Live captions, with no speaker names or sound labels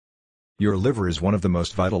Your liver is one of the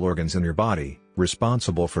most vital organs in your body,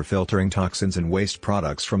 responsible for filtering toxins and waste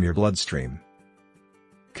products from your bloodstream.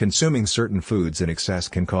 Consuming certain foods in excess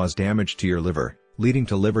can cause damage to your liver, leading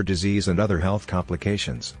to liver disease and other health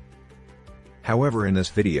complications. However, in this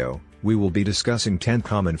video, we will be discussing 10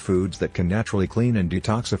 common foods that can naturally clean and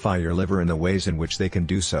detoxify your liver and the ways in which they can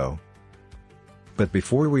do so. But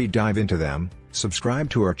before we dive into them,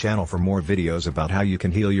 subscribe to our channel for more videos about how you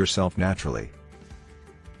can heal yourself naturally.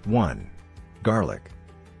 1. Garlic.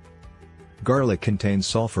 Garlic contains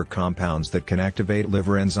sulfur compounds that can activate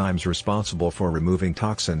liver enzymes responsible for removing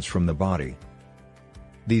toxins from the body.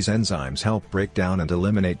 These enzymes help break down and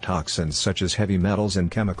eliminate toxins such as heavy metals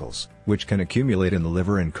and chemicals, which can accumulate in the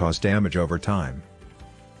liver and cause damage over time.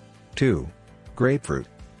 2. Grapefruit.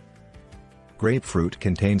 Grapefruit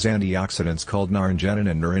contains antioxidants called naringenin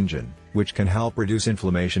and naringin, which can help reduce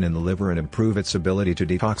inflammation in the liver and improve its ability to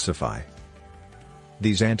detoxify.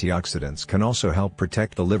 These antioxidants can also help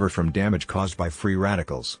protect the liver from damage caused by free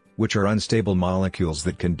radicals, which are unstable molecules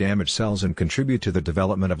that can damage cells and contribute to the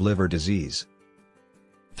development of liver disease.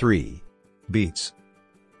 3. Beets.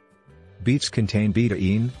 Beets contain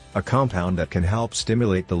betaine, a compound that can help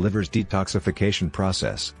stimulate the liver's detoxification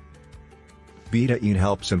process. Betaine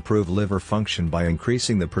helps improve liver function by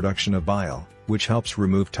increasing the production of bile, which helps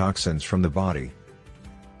remove toxins from the body.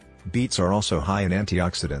 Beets are also high in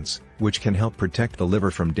antioxidants, which can help protect the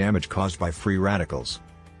liver from damage caused by free radicals.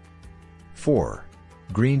 4.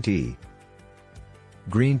 Green tea.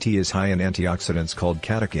 Green tea is high in antioxidants called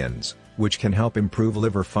catechins, which can help improve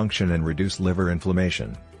liver function and reduce liver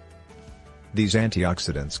inflammation. These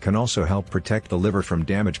antioxidants can also help protect the liver from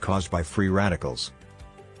damage caused by free radicals.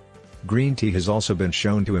 Green tea has also been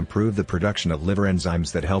shown to improve the production of liver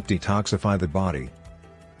enzymes that help detoxify the body.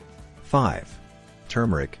 5.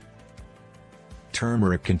 Turmeric.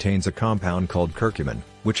 Turmeric contains a compound called curcumin,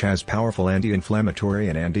 which has powerful anti-inflammatory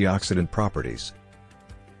and antioxidant properties.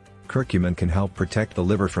 Curcumin can help protect the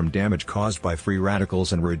liver from damage caused by free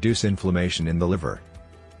radicals and reduce inflammation in the liver.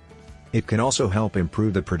 It can also help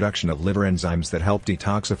improve the production of liver enzymes that help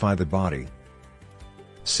detoxify the body.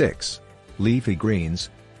 6. Leafy greens.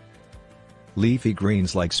 Leafy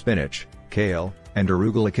greens like spinach, kale, and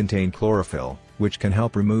arugula contain chlorophyll, which can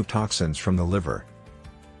help remove toxins from the liver.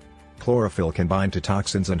 Chlorophyll can bind to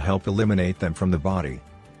toxins and help eliminate them from the body.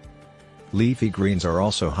 Leafy greens are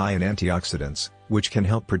also high in antioxidants, which can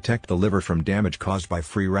help protect the liver from damage caused by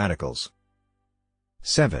free radicals.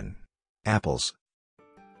 7. Apples.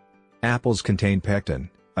 Apples contain pectin,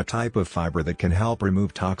 a type of fiber that can help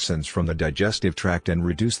remove toxins from the digestive tract and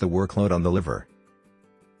reduce the workload on the liver.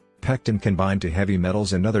 Pectin can bind to heavy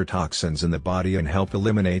metals and other toxins in the body and help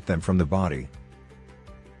eliminate them from the body.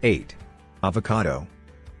 8. Avocado.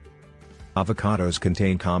 Avocados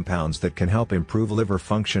contain compounds that can help improve liver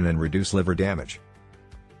function and reduce liver damage.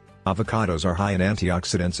 Avocados are high in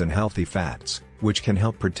antioxidants and healthy fats, which can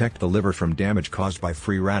help protect the liver from damage caused by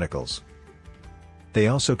free radicals. They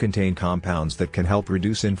also contain compounds that can help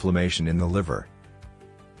reduce inflammation in the liver.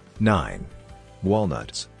 9.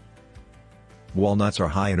 Walnuts. Walnuts are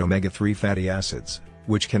high in omega-3 fatty acids,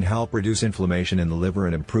 which can help reduce inflammation in the liver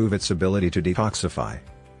and improve its ability to detoxify.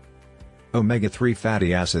 Omega-3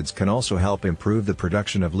 fatty acids can also help improve the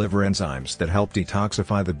production of liver enzymes that help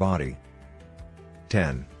detoxify the body.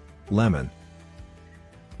 10. Lemon.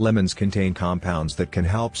 Lemons contain compounds that can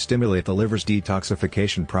help stimulate the liver's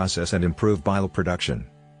detoxification process and improve bile production.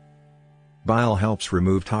 Bile helps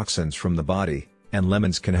remove toxins from the body, and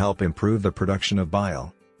lemons can help improve the production of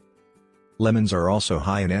bile. Lemons are also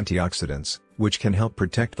high in antioxidants, which can help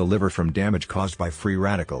protect the liver from damage caused by free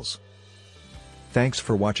radicals. Thanks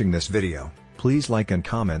for watching this video. Please like and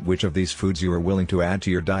comment which of these foods you are willing to add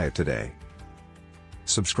to your diet today.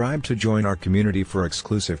 Subscribe to join our community for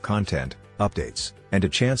exclusive content, updates, and a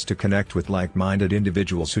chance to connect with like-minded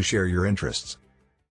individuals who share your interests.